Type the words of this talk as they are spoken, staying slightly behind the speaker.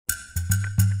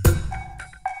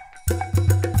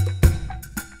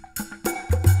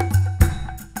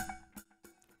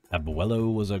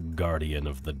Abuelo was a guardian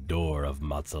of the door of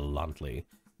Mazalantli.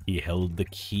 He held the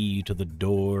key to the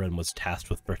door and was tasked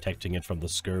with protecting it from the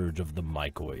scourge of the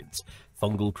mycoids,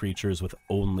 fungal creatures with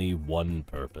only one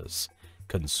purpose: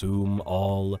 consume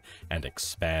all and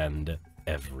expand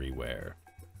everywhere.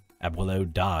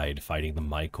 Abuelo died fighting the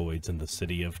mycoids in the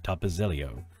city of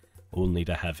Tapazelio, only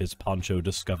to have his poncho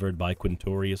discovered by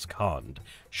Quintorius Kond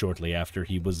shortly after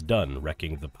he was done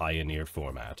wrecking the Pioneer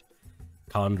format.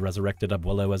 Kond resurrected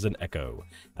Abuelo as an echo.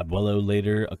 Abuelo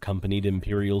later accompanied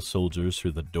Imperial soldiers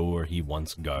through the door he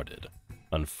once guarded.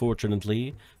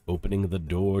 Unfortunately, opening the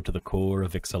door to the core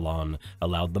of Ixalan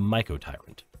allowed the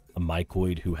Myco-Tyrant, a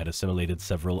mycoid who had assimilated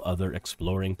several other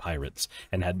exploring pirates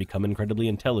and had become incredibly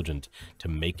intelligent, to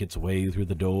make its way through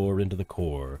the door into the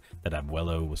core that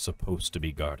Abuelo was supposed to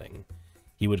be guarding.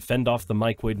 He would fend off the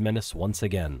mycoid menace once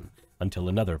again, until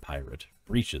another pirate,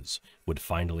 Breaches, would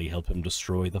finally help him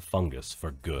destroy the fungus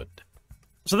for good.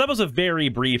 So that was a very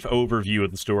brief overview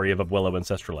of the story of Abuelo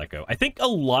Ancestral Echo. I think a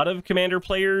lot of Commander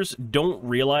players don't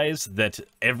realize that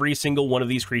every single one of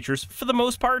these creatures, for the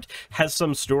most part, has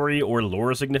some story or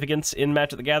lore significance in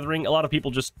Magic the Gathering. A lot of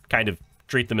people just kind of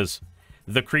treat them as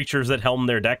the creatures that helm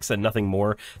their decks and nothing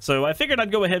more. So I figured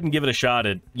I'd go ahead and give it a shot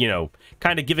at, you know,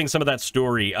 kind of giving some of that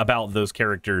story about those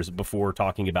characters before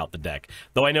talking about the deck.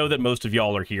 Though I know that most of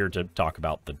y'all are here to talk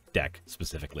about the deck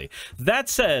specifically. That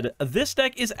said, this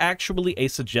deck is actually a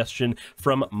suggestion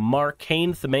from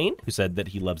Marcane Themain, who said that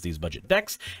he loves these budget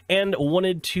decks and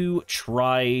wanted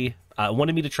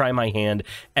me to try my hand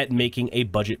at making a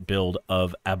budget build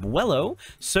of Abuelo.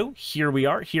 So here we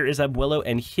are. Here is Abuelo,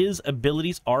 and his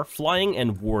abilities are Flying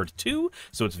and Ward 2,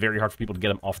 so it's very hard for people to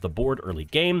get him off the board early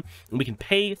game. And we can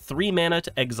pay 3 mana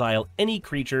to exile any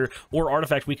creature or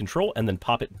artifact we control, and then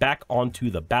pop it back onto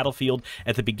the battlefield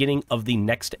at the beginning of the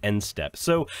next end step.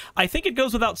 So I think it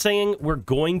goes without saying we're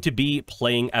going to be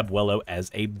playing Abuelo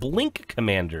as a blink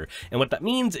commander, and what that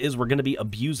means is we're going to be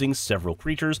abusing several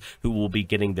creatures who will be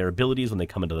getting their abilities when they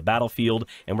come into the battlefield,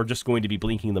 and we're just going to be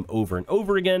blinking them over and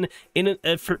over again in an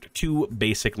effort to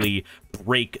basically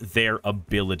break their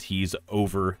abilities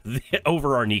over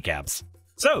our kneecaps.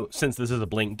 So, since this is a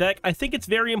blink deck, I think it's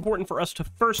very important for us to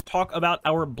first talk about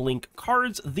our blink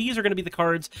cards. These are going to be the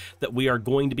cards that we are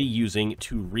going to be using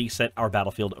to reset our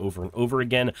battlefield over and over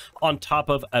again on top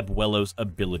of Abuelo's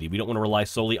ability. We don't want to rely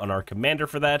solely on our commander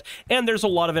for that, and there's a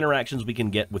lot of interactions we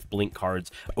can get with blink cards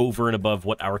over and above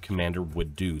what our commander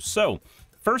would do. So,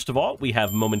 first of all, we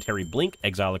have Momentary Blink,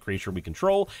 exile a creature we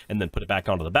control, and then put it back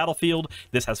onto the battlefield.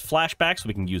 This has flashback, so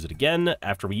we can use it again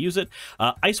after we use it.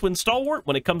 Icewind Stalwart,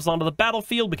 when it comes onto the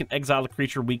battlefield, we can exile a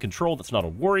creature we control that's not a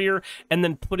warrior, and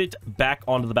then put it back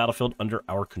onto the battlefield under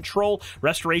our control.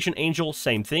 Restoration Angel,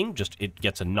 same thing, just it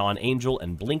gets a non-angel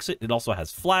and blinks it. It also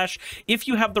has flash. If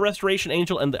you have the Restoration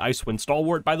Angel and the Icewind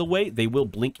Stalwart, by the way, they will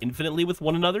blink infinitely with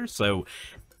one another, so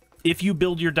if you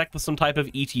build your deck with some type of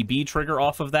ETB trigger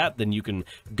off of that, then you can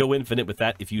go infinite with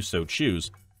that if you so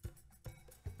choose.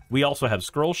 We also have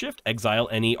Scroll Shift, exile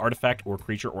any artifact or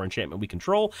creature or enchantment we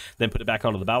control, then put it back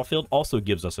onto the battlefield. Also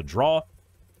gives us a draw.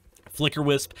 Flicker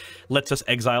Wisp lets us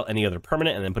exile any other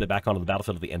permanent and then put it back onto the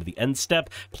battlefield at the end of the end step.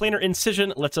 Planar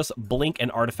Incision lets us blink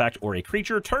an artifact or a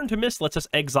creature. Turn to Mist lets us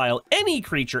exile any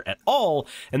creature at all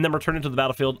and then return it to the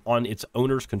battlefield on its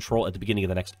owner's control at the beginning of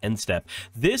the next end step.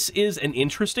 This is an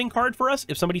interesting card for us.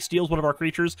 If somebody steals one of our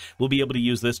creatures, we'll be able to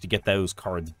use this to get those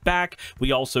cards back.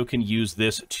 We also can use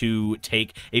this to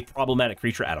take a problematic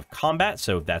creature out of combat,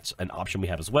 so that's an option we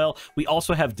have as well. We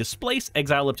also have Displace,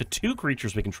 exile up to 2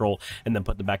 creatures we control and then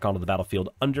put them back onto the battlefield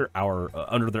under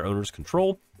their owner's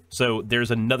control. So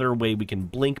there's another way we can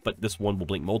blink, but this one will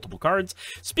blink multiple cards.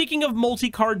 Speaking of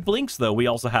multi-card blinks, though, we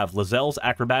also have Lazelle's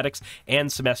Acrobatics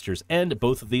and Semester's End.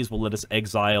 Both of these will let us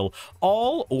exile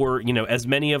all, or, you know, as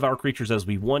many of our creatures as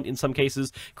we want in some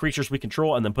cases, creatures we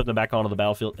control, and then put them back onto the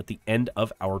battlefield at the end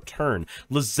of our turn.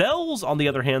 Lazelle's, on the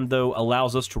other hand, though,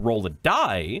 allows us to roll a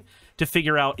die to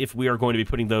figure out if we are going to be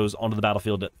putting those onto the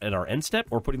battlefield at our end step,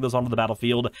 or putting those onto the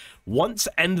battlefield once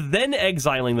and then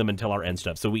exiling them until our end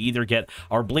step. So we either get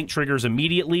our blink triggers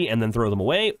immediately and then throw them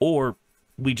away, or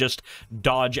we just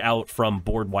dodge out from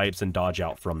board wipes and dodge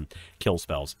out from kill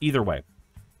spells. Either way.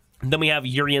 Then we have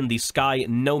Urian, the Sky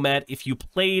Nomad. If you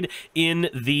played in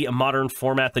the modern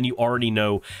format, then you already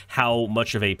know how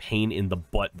much of a pain in the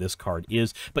butt this card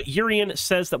is. But Urian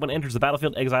says that when it enters the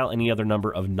battlefield, exile any other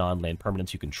number of non-land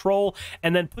permanents you control,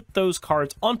 and then put those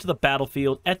cards onto the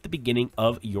battlefield at the beginning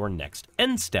of your next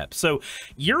end step. So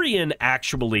Urian,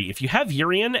 actually, if you have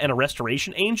Urian and a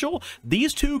Restoration Angel,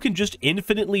 these two can just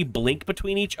infinitely blink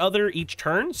between each other each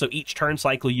turn. So each turn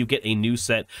cycle, you get a new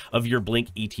set of your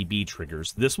blink ETB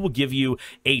triggers. This will give you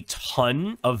a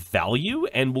ton of value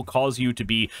and will cause you to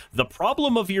be the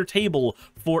problem of your table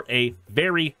for a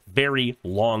very, very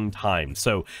long time.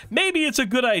 So maybe it's a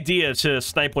good idea to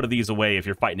snipe one of these away if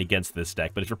you're fighting against this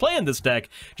deck. But if you're playing this deck,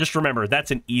 just remember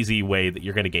that's an easy way that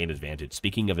you're going to gain advantage.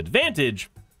 Speaking of advantage,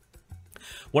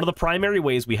 one of the primary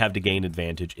ways we have to gain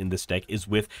advantage in this deck is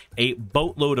with a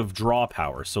boatload of draw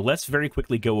power. So let's very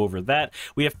quickly go over that.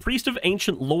 We have Priest of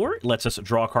Ancient Lore. It lets us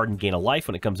draw a card and gain a life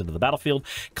when it comes into the battlefield.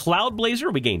 Cloud Blazer,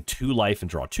 we gain 2 life and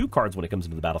draw 2 cards when it comes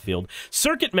into the battlefield.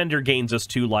 Circuit Mender gains us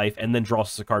 2 life and then draws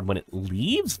us a card when it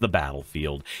leaves the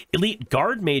battlefield. Elite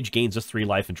Guard Mage gains us 3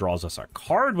 life and draws us a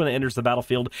card when it enters the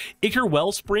battlefield. Ichor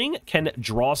Wellspring can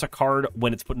draw us a card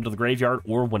when it's put into the graveyard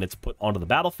or when it's put onto the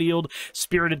battlefield.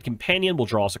 Spirited Companion will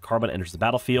draw us a card when it enters the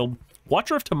battlefield.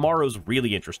 Watcher of Tomorrow's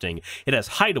really interesting. It has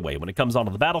Hideaway. When it comes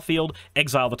onto the battlefield,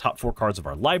 exile the top 4 cards of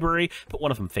our library, put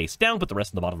one of them face down, put the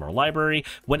rest in the bottom of our library.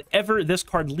 Whenever this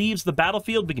card leaves the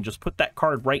battlefield, we can just put that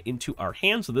card right into our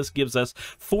hand. So this gives us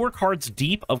 4 cards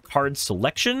deep of card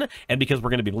selection, and because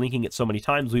we're going to be linking it so many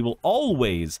times, we will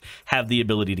always have the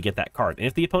ability to get that card. And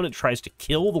if the opponent tries to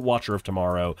kill the Watcher of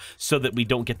Tomorrow so that we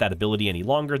don't get that ability any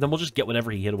longer, then we'll just get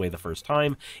whatever he hit away the first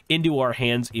time into our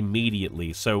hands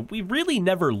immediately. So we really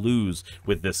never lose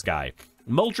with this guy.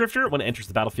 Muldrifter, when it enters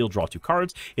the battlefield, draw 2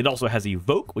 cards. It also has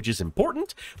Evoke, which is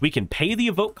important. We can pay the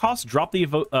Evoke cost, drop the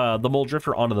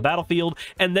Muldrifter onto the battlefield,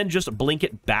 and then just blink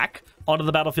it back onto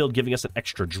the battlefield, giving us an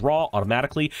extra draw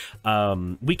automatically.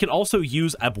 We can also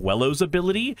use Abuelo's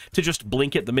ability to just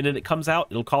blink it the minute it comes out.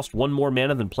 It'll cost 1 more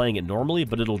mana than playing it normally,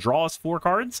 but it'll draw us 4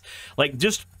 cards. Like,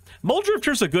 just...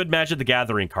 Muldrifter's a good Magic the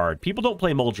Gathering card. People don't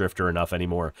play Muldrifter enough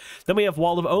anymore. Then we have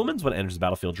Wall of Omens. When it enters the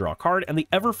battlefield, draw a card. And the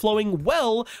Everflowing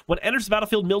Well. When it enters the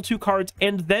battlefield, mill 2 cards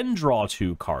and then draw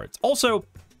 2 cards. Also,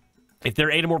 if there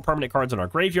are 8 or more permanent cards in our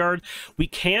graveyard, we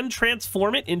can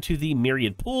transform it into the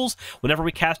Myriad Pools. Whenever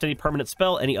we cast any permanent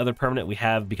spell, any other permanent we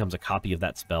have becomes a copy of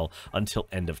that spell until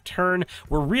end of turn.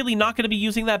 We're really not going to be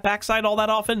using that backside all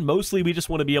that often. Mostly, we just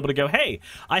want to be able to go, hey,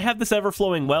 I have this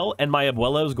Everflowing Well, and my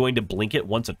Abuelo is going to blink it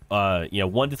once, 1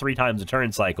 to 3 times a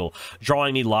turn cycle,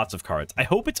 drawing me lots of cards. I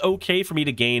hope it's okay for me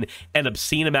to gain an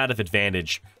obscene amount of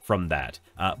advantage from that.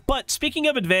 But speaking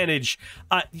of advantage,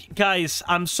 guys,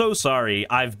 I'm so sorry.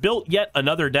 I've built yet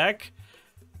another deck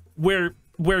where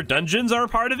dungeons are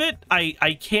part of it.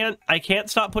 I can't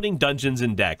stop putting dungeons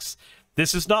in decks.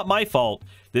 This is not my fault.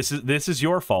 This is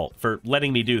your fault for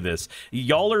letting me do this.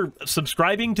 Y'all are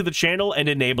subscribing to the channel and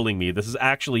enabling me. This is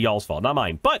actually y'all's fault, not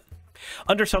mine. But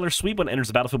Underseller Sweep, when it enters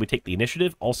the battlefield, we take the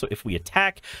initiative. Also, if we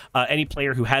attack any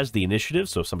player who has the initiative,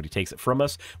 so if somebody takes it from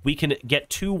us, we can get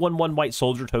 2 1/1 white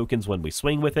soldier tokens when we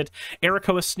swing with it.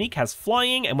 Arakoa Sneak has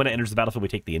flying, and when it enters the battlefield, we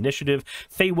take the initiative.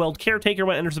 Feyweld Caretaker,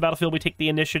 when it enters the battlefield, we take the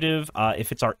initiative.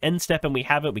 If it's our end step and we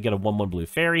have it, we get a 1/1 blue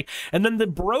fairy. And then the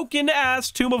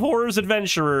broken-ass Tomb of Horrors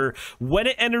Adventurer, when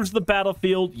it enters the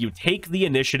battlefield, you take the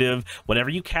initiative. Whenever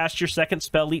you cast your second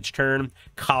spell each turn,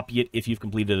 copy it. If you've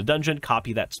completed a dungeon,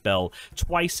 copy that spell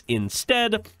twice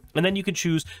instead, and then you can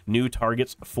choose new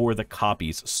targets for the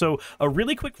copies. So a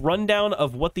really quick rundown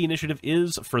of what the initiative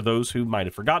is for those who might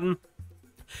have forgotten.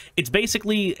 It's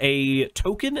basically a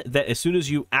token that as soon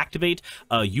as you activate,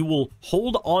 you will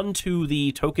hold on to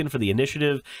the token for the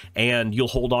initiative, and you'll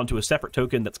hold on to a separate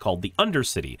token that's called the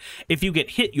Undercity. If you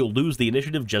get hit, you'll lose the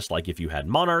initiative, just like if you had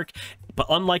Monarch. But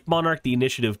unlike Monarch, the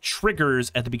initiative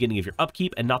triggers at the beginning of your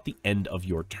upkeep and not the end of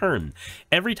your turn.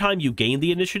 Every time you gain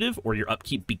the initiative, or your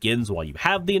upkeep begins while you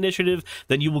have the initiative,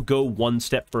 then you will go 1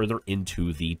 step further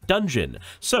into the dungeon.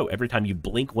 So every time you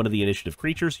blink one of the initiative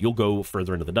creatures, you'll go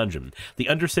further into the dungeon. The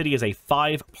Undercity is a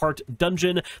 5-part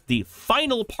dungeon, the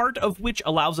final part of which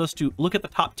allows us to look at the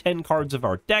top 10 cards of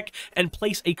our deck and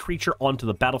place a creature onto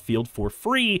the battlefield for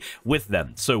free with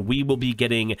them. So we will be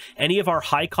getting any of our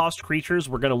high-cost creatures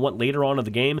we're going to want later on in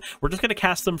the game. We're just going to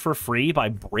cast them for free by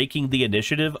breaking the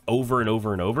initiative over and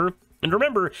over and over. And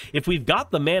remember, if we've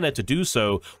got the mana to do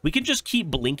so, we can just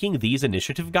keep blinking these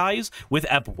initiative guys with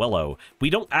Abuelo. We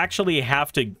don't actually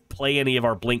have to play any of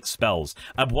our blink spells.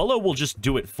 Abuelo will just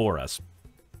do it for us.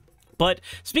 But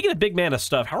speaking of big mana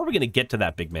stuff, how are we going to get to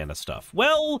that big mana stuff?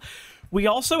 Well, We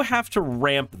also have to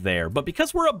ramp there, but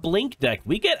because we're a blink deck,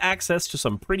 we get access to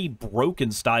some pretty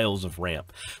broken styles of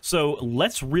ramp. So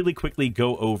let's really quickly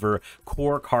go over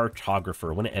Core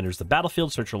Cartographer. When it enters the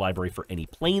battlefield, search your library for any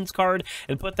planes card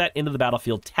and put that into the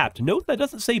battlefield tapped. Note that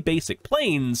doesn't say basic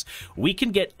planes. We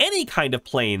can get any kind of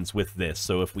planes with this.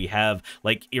 So if we have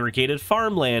like irrigated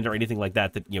farmland or anything like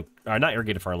that, not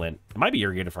irrigated farmland, it might be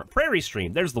irrigated farm, prairie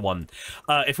stream, there's the one.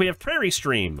 If we have prairie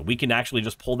stream, we can actually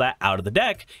just pull that out of the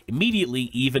deck immediately,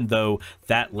 even though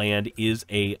that land is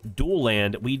a dual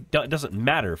land. It doesn't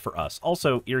matter for us.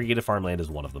 Also, irrigated farmland is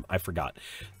one of them. I forgot.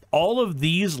 All of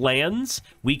these lands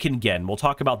we can get, and we'll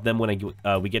talk about them when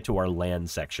we get to our land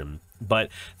section.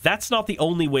 But that's not the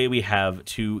only way we have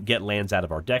to get lands out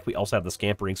of our deck. We also have the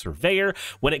Scampering Surveyor.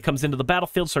 When it comes into the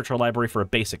battlefield, search our library for a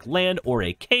basic land or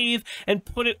a cave and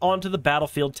put it onto the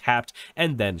battlefield tapped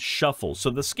and then shuffle.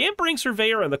 So the Scampering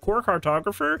Surveyor and the Core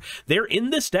Cartographer, they're in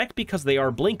this deck because they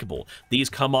are blinkable. These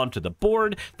come onto the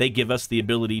board. They give us the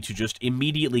ability to just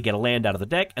immediately get a land out of the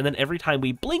deck, and then every time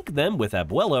we blink them with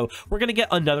Abuelo, we're going to get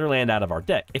another land out of our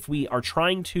deck. If we are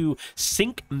trying to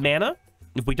sink mana,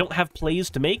 if we don't have plays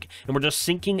to make, and we're just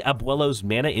sinking Abuelo's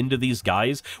mana into these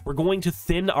guys, we're going to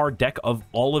thin our deck of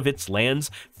all of its lands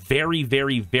very,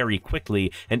 very, very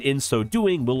quickly, and in so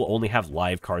doing, we'll only have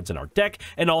live cards in our deck,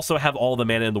 and also have all the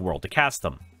mana in the world to cast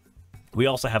them. We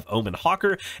also have Omen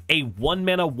Hawker, a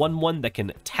 1-mana 1/1 that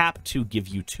can tap to give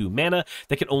you 2 mana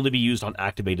that can only be used on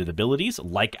activated abilities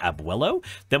like Abuelo.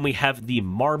 Then we have the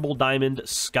Marble Diamond,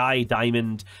 Sky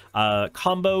Diamond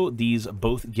combo. These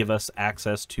both give us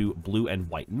access to blue and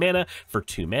white mana for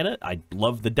 2 mana. I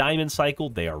love the Diamond cycle.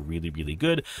 They are really, really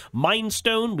good. Mind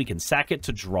Stone, we can sack it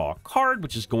to draw a card,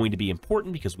 which is going to be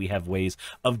important because we have ways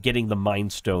of getting the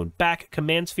Mind Stone back.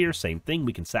 Command Sphere, same thing.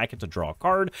 We can sack it to draw a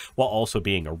card while also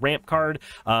being a ramp card.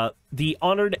 The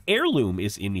Honored Heirloom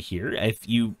is in here. If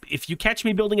you catch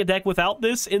me building a deck without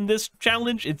this in this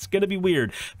challenge, it's gonna be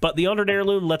weird. But the Honored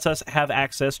Heirloom lets us have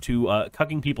access to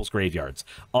cucking people's graveyards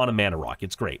on a mana rock.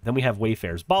 It's great. Then we have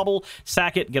Wayfarer's Bauble.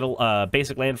 Sack it, get a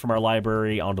basic land from our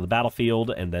library onto the battlefield,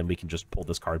 and then we can just pull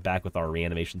this card back with our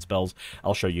reanimation spells.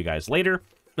 I'll show you guys later.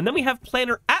 And then we have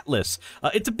Planner Atlas.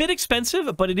 It's a bit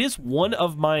expensive, but it is one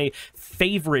of my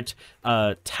favorite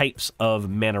types of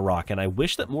mana rock, and I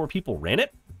wish that more people ran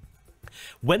it.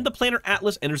 When the Planner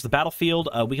Atlas enters the battlefield,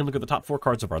 we can look at the top 4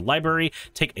 cards of our library,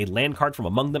 take a land card from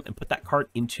among them, and put that card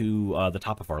into the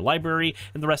top of our library,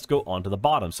 and the rest go onto the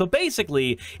bottom. So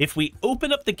basically, if we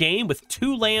open up the game with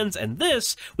 2 lands and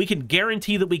this, we can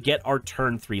guarantee that we get our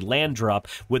turn 3 land drop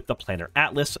with the Planner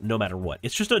Atlas, no matter what.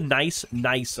 It's just a nice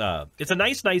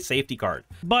safety card.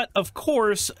 But of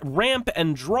course, ramp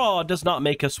and draw does not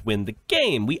make us win the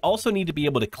game. We also need to be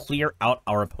able to clear out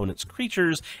our opponent's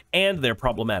creatures and their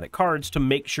problematic cards to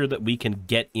make sure that we can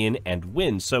get in and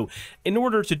win. So in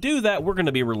order to do that, we're going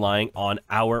to be relying on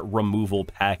our removal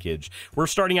package. We're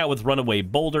starting out with Runaway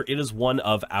Boulder. It is one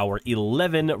of our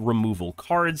 11 removal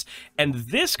cards, and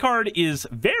this card is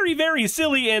very, very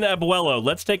silly in Abuelo.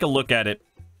 Let's take a look at it.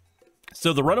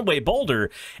 So the Runaway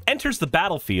Boulder enters the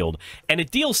battlefield, and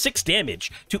it deals 6 damage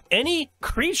to any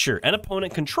creature an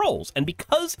opponent controls. And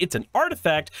because it's an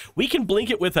artifact, we can blink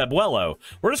it with Abuelo.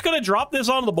 We're just going to drop this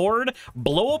on the board,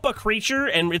 blow up a creature,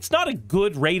 and it's not a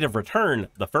good rate of return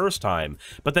the first time.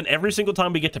 But then every single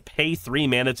time we get to pay 3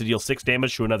 mana to deal 6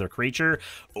 damage to another creature,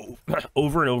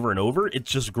 over and over and over, it's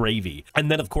just gravy.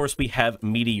 And then, of course, we have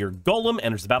Meteor Golem,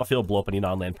 enters the battlefield, blow up any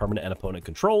non-land permanent an opponent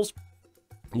controls.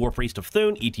 War Priest of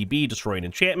Thune, ETB, destroy an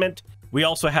enchantment. We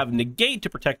also have Negate to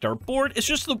protect our board.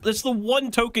 It's the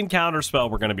 1 token counter spell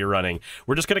we're going to be running.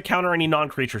 We're just going to counter any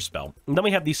non-creature spell. And then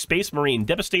we have the Space Marine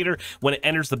Devastator. When it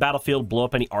enters the battlefield, blow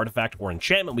up any artifact or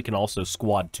enchantment. We can also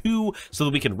squad 2 so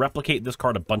that we can replicate this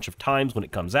card a bunch of times when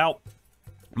it comes out.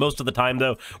 Most of the time,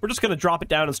 though, we're just going to drop it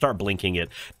down and start blinking it.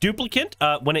 Duplicate,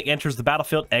 when it enters the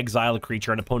battlefield, exile a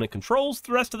creature an opponent controls.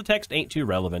 The rest of the text ain't too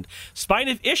relevant. Spine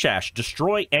of Ishash,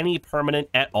 destroy any permanent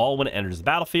at all when it enters the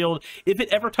battlefield. If it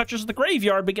ever touches the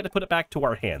graveyard, we get to put it back to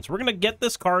our hands. We're going to get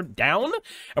this card down,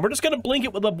 and we're just going to blink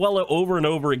it with Abuelo over and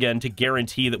over again to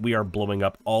guarantee that we are blowing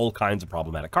up all kinds of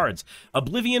problematic cards.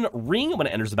 Oblivion Ring, when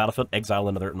it enters the battlefield, exile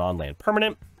another non-land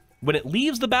permanent. When it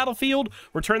leaves the battlefield,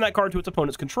 return that card to its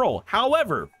opponent's control.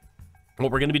 However,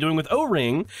 what we're going to be doing with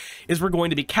O-Ring is we're going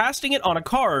to be casting it on a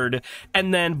card,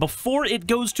 and then before it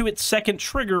goes to its second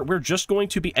trigger, we're just going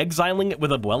to be exiling it with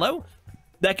Abuelo.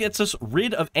 That gets us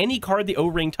rid of any card the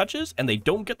O-Ring touches, and they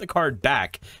don't get the card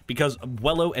back because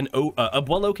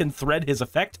Abuelo can thread his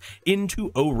effect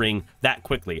into O-Ring that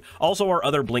quickly. Also, our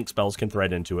other blink spells can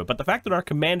thread into it, but the fact that our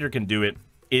commander can do it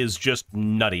is just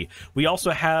nutty. We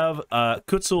also have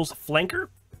Kutzel's Flanker.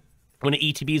 When it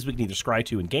ETBs, we can either scry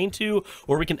 2 and gain 2,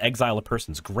 or we can exile a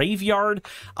person's graveyard.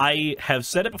 I have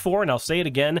said it before, and I'll say it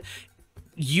again.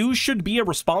 You should be a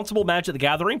responsible Magic the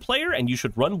Gathering player, and you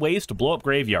should run ways to blow up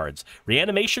graveyards.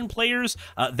 Reanimation players,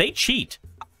 they cheat.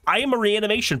 I am a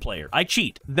reanimation player. I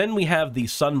cheat. Then we have the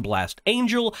Sunblast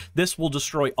Angel. This will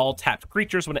destroy all tapped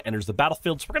creatures when it enters the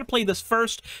battlefield. So we're going to play this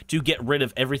first to get rid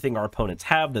of everything our opponents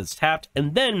have that's tapped,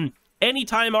 and then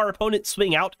anytime our opponents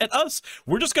swing out at us,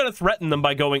 we're just going to threaten them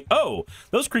by going, oh,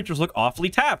 those creatures look awfully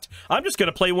tapped. I'm just going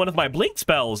to play one of my blink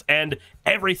spells and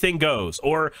everything goes.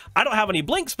 Or I don't have any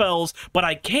blink spells, but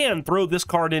I can throw this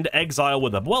card into exile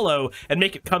with Abuelo and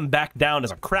make it come back down as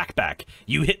a crackback.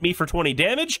 You hit me for 20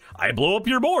 damage, I blow up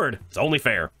your board. It's only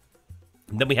fair.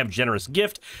 Then we have Generous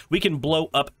Gift. We can blow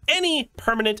up any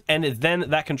permanent, and then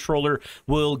that controller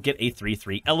will get a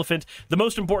 3/3 elephant. The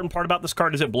most important part about this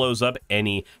card is it blows up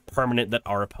any permanent that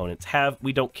our opponents have.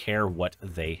 We don't care what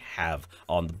they have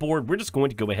on the board. We're just going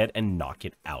to go ahead and knock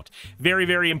it out. Very,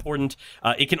 very important.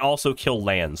 It can also kill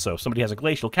lands. So if somebody has a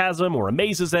Glacial Chasm or a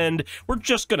Maze's End, we're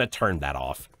just going to turn that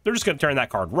off. They're just going to turn that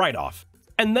card right off.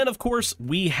 And then, of course,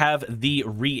 we have the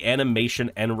reanimation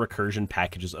and recursion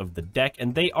packages of the deck,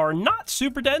 and they are not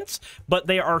super dense, but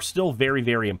they are still very,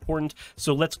 very important.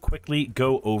 So let's quickly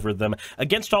go over them.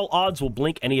 Against all odds, we'll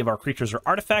blink any of our creatures or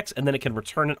artifacts, and then it can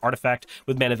return an artifact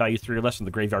with mana value 3 or less from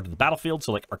the graveyard to the battlefield.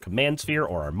 So like our Command Sphere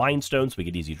or our Mind Stones, we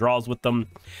get easy draws with them.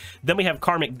 Then we have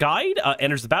Karmic Guide,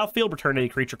 enters the battlefield, return any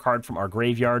creature card from our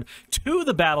graveyard to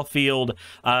the battlefield,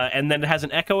 and then it has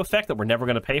an echo effect that we're never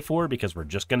going to pay for because we're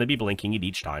just going to be blinking it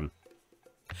each time.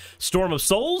 Storm of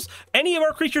Souls, any of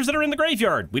our creatures that are in the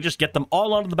graveyard, we just get them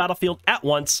all onto the battlefield at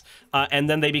once, and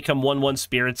then they become 1/1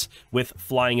 spirits with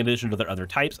flying in addition to their other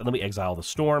types, and then we exile the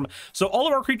Storm. So all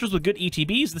of our creatures with good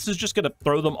ETBs, this is just going to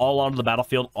throw them all onto the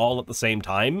battlefield all at the same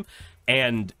time,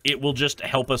 and it will just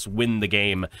help us win the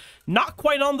game. Not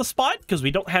quite on the spot, because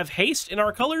we don't have haste in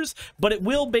our colors, but it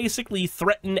will basically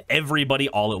threaten everybody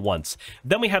all at once.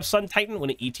 Then we have Sun Titan.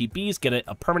 When it ETBs, get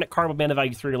a permanent card with mana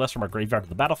value 3 or less from our graveyard to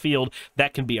the battlefield.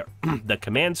 That can be the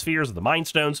Command Spheres or the Mind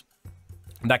Stones.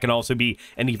 That can also be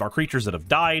any of our creatures that have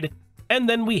died. And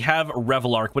then we have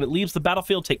Revelark. When it leaves the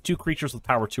battlefield, take 2 creatures with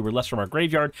power 2 or less from our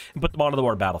graveyard and put them onto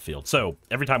our battlefield. So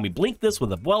every time we blink this with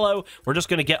Abuelo, we're just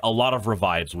going to get a lot of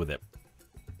revives with it.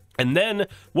 And then,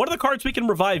 one of the cards we can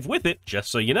revive with it, just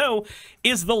so you know,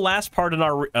 is the last part in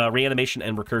our reanimation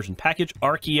and recursion package,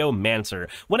 Archaeomancer.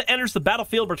 When it enters the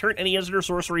battlefield, return any instant or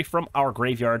sorcery from our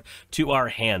graveyard to our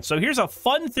hand. So here's a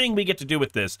fun thing we get to do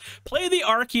with this. Play the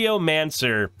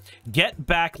Archaeomancer, get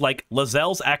back, like,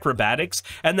 Lazelle's Acrobatics,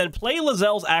 and then play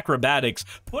Lazelle's Acrobatics,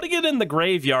 putting it in the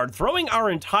graveyard, throwing our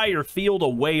entire field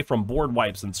away from board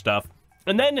wipes and stuff.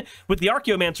 And then, with the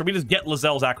Archaeomancer, we just get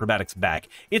Lazelle's Acrobatics back.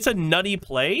 It's a nutty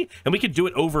play, and we could do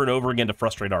it over and over again to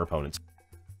frustrate our opponents.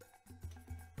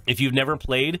 If you've never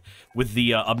played with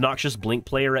the obnoxious Blink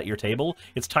player at your table,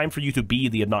 it's time for you to be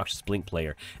the obnoxious Blink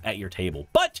player at your table.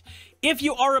 But if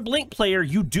you are a Blink player,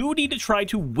 you do need to try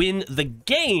to win the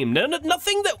game.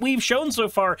 Nothing that we've shown so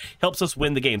far helps us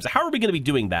win the game. So how are we going to be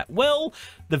doing that? Well,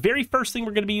 the very first thing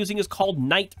we're going to be using is called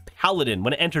Knight Paladin.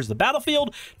 When it enters the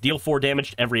battlefield, deal 4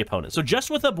 damage to every opponent. So just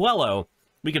with Abuelo,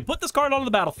 we can put this card onto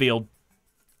the battlefield,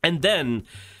 and then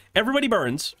everybody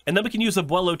burns, and then we can use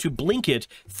Abuelo to blink it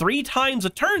 3 times a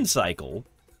turn cycle,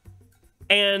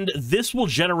 and this will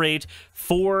generate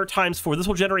 4 times 4. This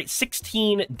will generate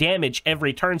 16 damage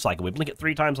every turn cycle. We blink it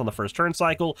 3 times on the first turn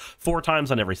cycle, 4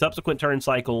 times on every subsequent turn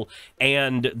cycle,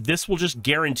 and this will just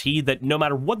guarantee that no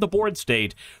matter what the board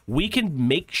state, we can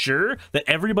make sure that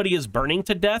everybody is burning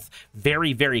to death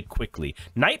very, very quickly.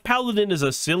 Knight Paladin is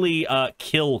a silly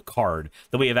kill card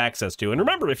that we have access to. And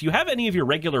remember, if you have any of your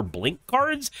regular blink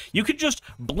cards, you could just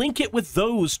blink it with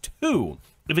those too.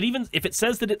 If it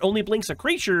says that it only blinks a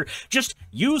creature, just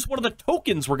use one of the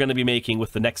tokens we're going to be making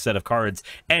with the next set of cards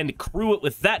and crew it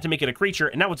with that to make it a creature,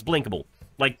 and now it's blinkable.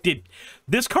 Like,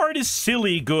 this card is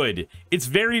silly good. It's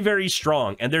very, very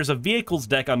strong, and there's a vehicles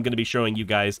deck I'm going to be showing you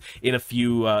guys in a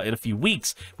few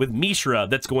weeks with Mishra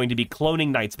that's going to be cloning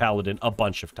Knight's Paladin a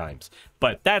bunch of times.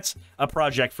 But that's a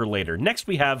project for later. Next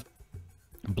we have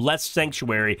Blessed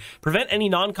Sanctuary. Prevent any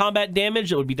non-combat damage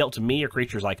that would be dealt to me or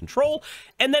creatures I control,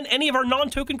 and then any of our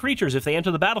non-token creatures, if they enter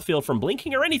the battlefield from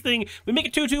blinking or anything, we make a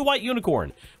 2/2 white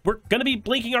unicorn. We're going to be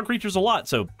blinking our creatures a lot,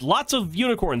 so lots of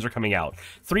unicorns are coming out.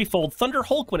 3-fold Thunder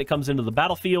Hulk when it comes into the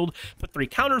battlefield, put 3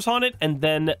 counters on it, and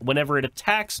then whenever it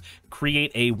attacks,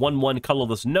 create a 1/1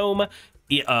 colorless gnome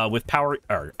with power,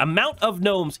 or amount of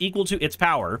gnomes equal to its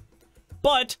power.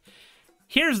 But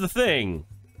here's the thing.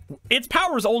 its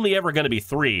power is only ever going to be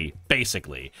 3,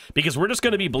 basically, because we're just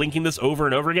going to be blinking this over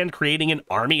and over again, creating an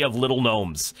army of little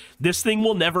gnomes. This thing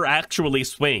will never actually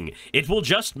swing. It will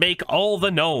just make all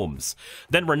the gnomes.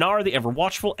 Then Renar, the Ever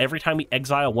Watchful. Every time we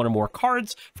exile one or more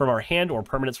cards from our hand or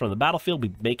permanents from the battlefield,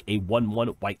 we make a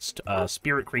 1/1 white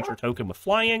spirit creature token with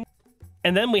flying.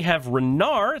 And then we have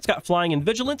Renar. It's got flying and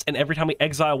vigilance, and every time we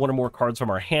exile one or more cards from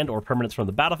our hand or permanents from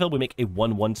the battlefield, we make a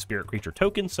 1/1 spirit creature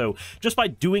token. So just by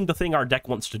doing the thing our deck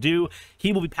wants to do,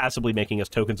 he will be passively making us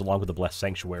tokens along with the Blessed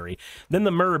Sanctuary. Then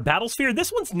the Mirror Battlesphere.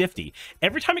 This one's nifty.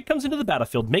 Every time it comes into the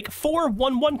battlefield, make 4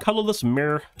 1/1 colorless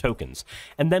mirror tokens.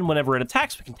 And then whenever it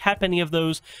attacks, we can tap any of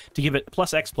those to give it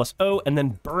 +X/+O, and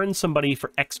then burn somebody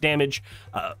for X damage.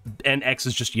 And X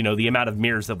is just, you know, the amount of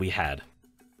mirrors that we had.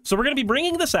 So we're going to be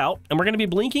bringing this out, and we're going to be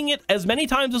blinking it as many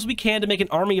times as we can to make an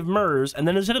army of mirrors, and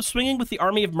then instead of swinging with the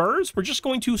army of mirrors, we're just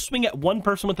going to swing at one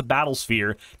person with the battle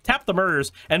sphere, tap the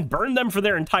mirrors, and burn them for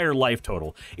their entire life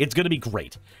total. It's going to be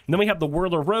great. And then we have the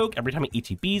Whirler Rogue. Every time we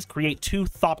ETBs, create 2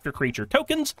 Thopter creature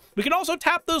tokens. We can also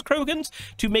tap those tokens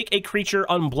to make a creature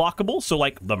unblockable, so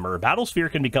like the Mirror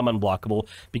Battlesphere can become unblockable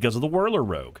because of the Whirler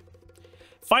Rogue.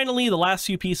 Finally, the last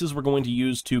few pieces we're going to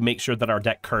use to make sure that our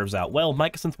deck curves out well.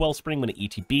 Mycosynth Wellspring, when it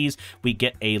ETBs, we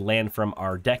get a land from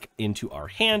our deck into our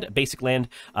hand, a basic land,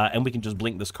 and we can just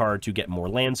blink this card to get more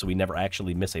land, so we never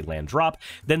actually miss a land drop.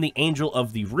 Then the Angel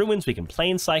of the Ruins, we can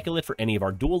plane cycle it for any of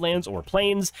our dual lands or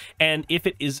planes, and if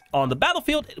it is on the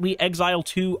battlefield, we exile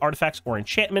 2 artifacts or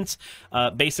enchantments.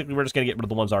 Basically, we're just going to get rid of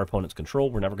the ones our opponents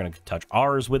control. We're never going to touch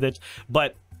ours with it,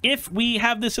 but if we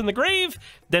have this in the grave,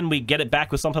 then we get it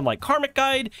back with something like Karmic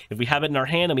Guide. If we have it in our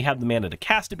hand and we have the mana to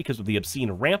cast it because of the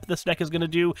obscene ramp this deck is going to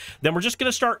do, then we're just going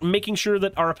to start making sure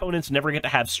that our opponents never get to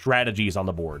have strategies on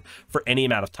the board for any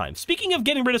amount of time. Speaking of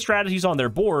getting rid of strategies on their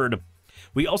board,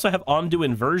 we also have Ondu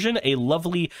Inversion, a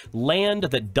lovely land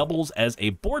that doubles as a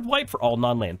board wipe for all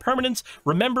non-land permanents.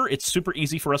 Remember, it's super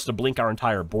easy for us to blink our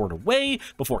entire board away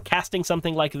before casting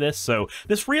something like this, so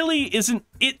this really isn't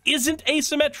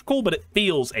asymmetrical, but it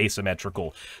feels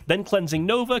asymmetrical. Then Cleansing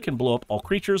Nova can blow up all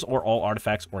creatures or all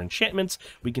artifacts or enchantments.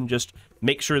 We can just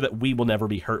make sure that we will never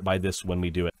be hurt by this when we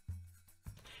do it.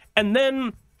 And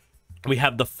then we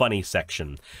have the funny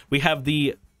section. We have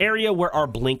the area where our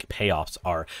blink payoffs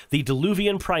are. The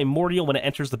Diluvian Primordial, when it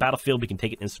enters the battlefield, we can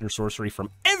take an instant or sorcery from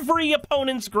every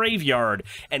opponent's graveyard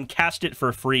and cast it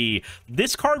for free.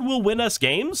 This card will win us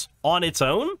games on its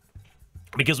own,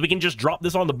 because we can just drop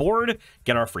this on the board,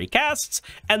 get our free casts,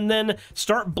 and then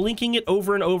start blinking it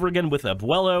over and over again with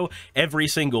Abuelo every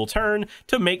single turn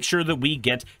to make sure that we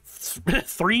get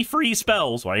 3 free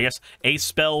spells, or I guess a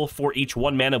spell for each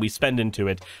 1 mana we spend into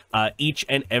it, each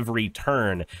and every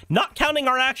turn. Not counting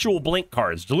our actual blink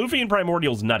cards. Diluvian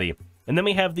Primordial's nutty. And then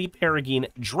we have the Peregrine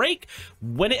Drake.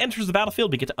 When it enters the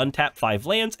battlefield, we get to untap 5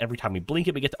 lands. Every time we blink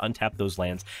it, we get to untap those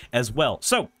lands as well.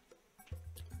 So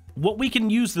what we can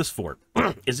use this for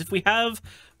is if we have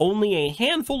only a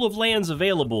handful of lands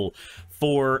available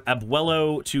for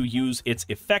Abuelo to use its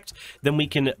effect, then we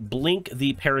can blink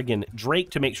the Peregrine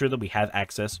Drake to make sure that we have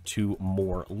access to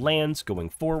more lands going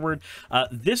forward.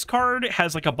 This card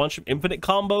has like a bunch of infinite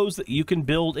combos that you can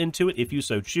build into it if you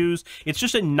so choose. It's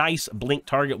just a nice blink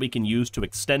target we can use to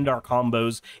extend our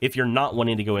combos if you're not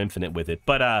wanting to go infinite with it.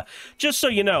 But just so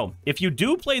you know, if you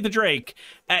do play the Drake,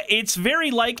 it's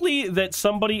very likely that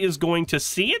somebody is going to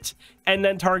see it and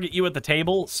then target you at the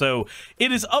table. So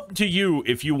it is up to you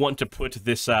if you want to put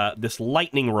this this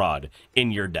lightning rod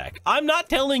in your deck. I'm not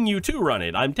telling you to run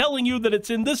it. I'm telling you that it's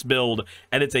in this build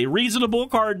and it's a reasonable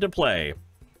card to play.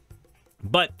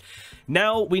 But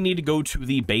now we need to go to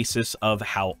the basis of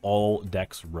how all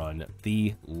decks run,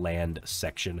 the land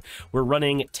section. We're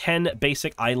running 10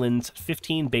 basic islands,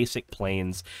 15 basic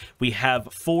plains. We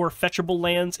have 4 fetchable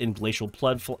lands in Glacial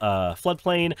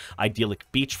Floodplain, Idyllic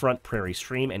Beachfront, Prairie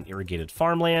Stream, and Irrigated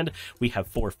Farmland. We have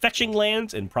 4 fetching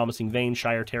lands in Promising Vein,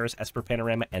 Shire Terrace, Esper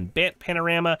Panorama, and Bant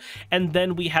Panorama. And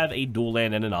then we have a dual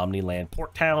land and an Omni land.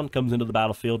 Port Town comes into the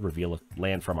battlefield, reveal a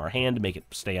land from our hand to make it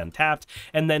stay untapped.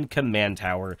 And then Command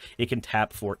Tower. It can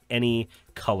tap for any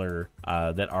color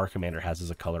that our commander has as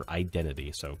a color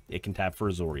identity. So it can tap for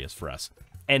Azorius for us.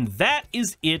 And that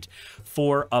is it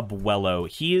for Abuelo.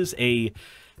 He is a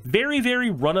very, very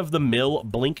run-of-the-mill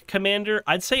blink commander.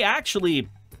 I'd say actually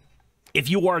If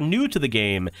you are new to the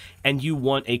game and you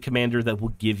want a commander that will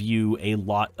give you a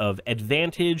lot of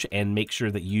advantage and make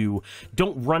sure that you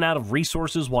don't run out of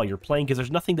resources while you're playing, because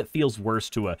there's nothing that feels worse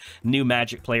to a new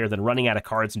Magic player than running out of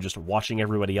cards and just watching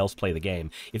everybody else play the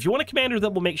game. If you want a commander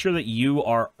that will make sure that you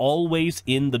are always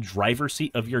in the driver's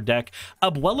seat of your deck,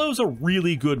 Abuelo's a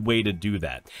really good way to do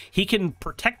that. He can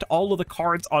protect all of the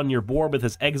cards on your board with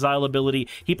his exile ability.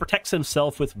 He protects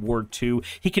himself with Ward 2.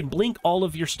 He can blink all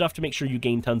of your stuff to make sure you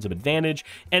gain tons of advantage.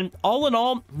 And all in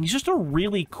all, he's just a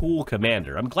really cool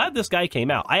commander. I'm glad this guy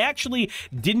came out. I actually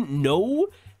didn't know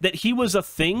that he was a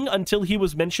thing until he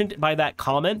was mentioned by that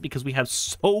comment, because we have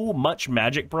so much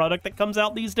Magic product that comes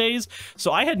out these days.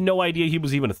 So I had no idea he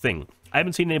was even a thing. I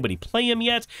haven't seen anybody play him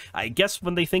yet. I guess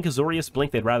when they think Azorius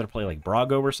Blink, they'd rather play like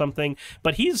Brago or something.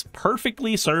 But he's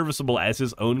perfectly serviceable as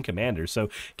his own commander, so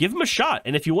give him a shot.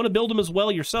 And if you want to build him as well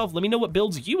yourself, let me know what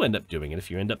builds you end up doing. And if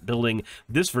you end up building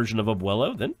this version of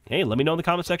Abuelo, then hey, let me know in the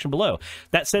comment section below.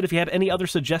 That said, if you have any other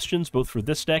suggestions, both for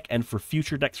this deck and for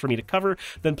future decks for me to cover,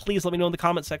 then please let me know in the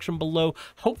comment section below.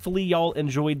 Hopefully y'all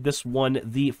enjoyed this one.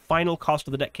 The final cost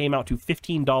of the deck came out to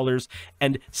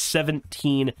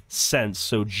 $15.17,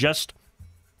 so just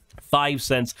 5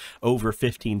 cents over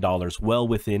 $15, well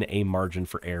within a margin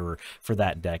for error for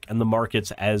that deck. And the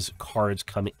markets, as cards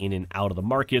come in and out of the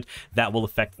market, that will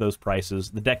affect those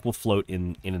prices. The deck will float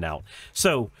in and out.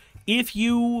 So if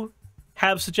you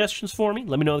have suggestions for me,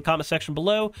 let me know in the comment section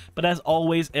below. But as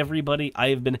always, everybody, I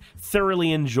have been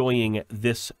thoroughly enjoying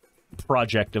this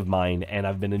project of mine, and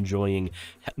I've been enjoying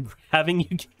I've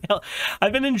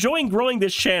been enjoying growing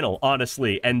this channel,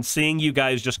 honestly, and seeing you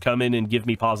guys just come in and give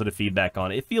me positive feedback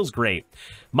on it. It feels great.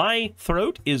 My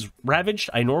throat is ravaged.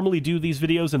 I normally do these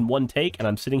videos in one take, and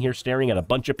I'm sitting here staring at a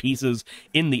bunch of pieces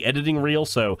in the editing reel,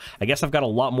 so I guess I've got a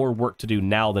lot more work to do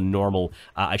now than normal.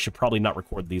 I should probably not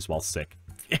record these while sick.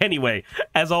 Anyway,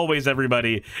 as always,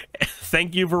 everybody,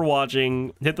 thank you for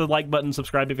watching. Hit the like button,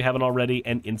 subscribe if you haven't already,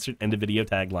 and insert end of video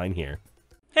tagline here.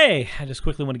 Hey, I just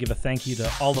quickly want to give a thank you to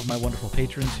all of my wonderful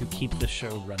patrons who keep this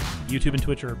show running. YouTube and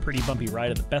Twitch are a pretty bumpy ride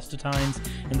at the best of times,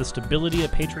 and the stability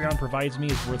that Patreon provides me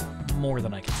is worth more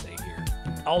than I can say here.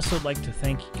 I'd also like to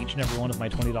thank each and every one of my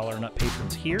 $20 and up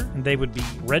patrons here, and they would be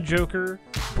Red Joker,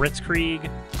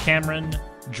 Blitzkrieg, Cameron,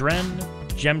 Dren,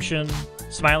 Jemshin,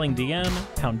 Smiling DM,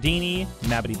 Poundini,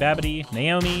 Mabbity Babbity,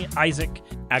 Naomi, Isaac,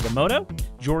 Agamotto,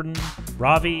 Jordan,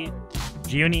 Ravi,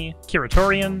 Giuni,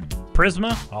 Kiratorian,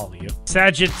 Prisma, all of you,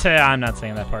 Sagitt, I'm not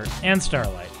saying that part, and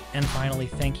Starlight. And finally,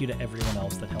 thank you to everyone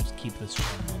else that helps keep this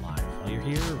channel alive. While you're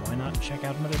here, why not check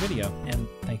out another video? And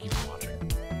thank you for watching.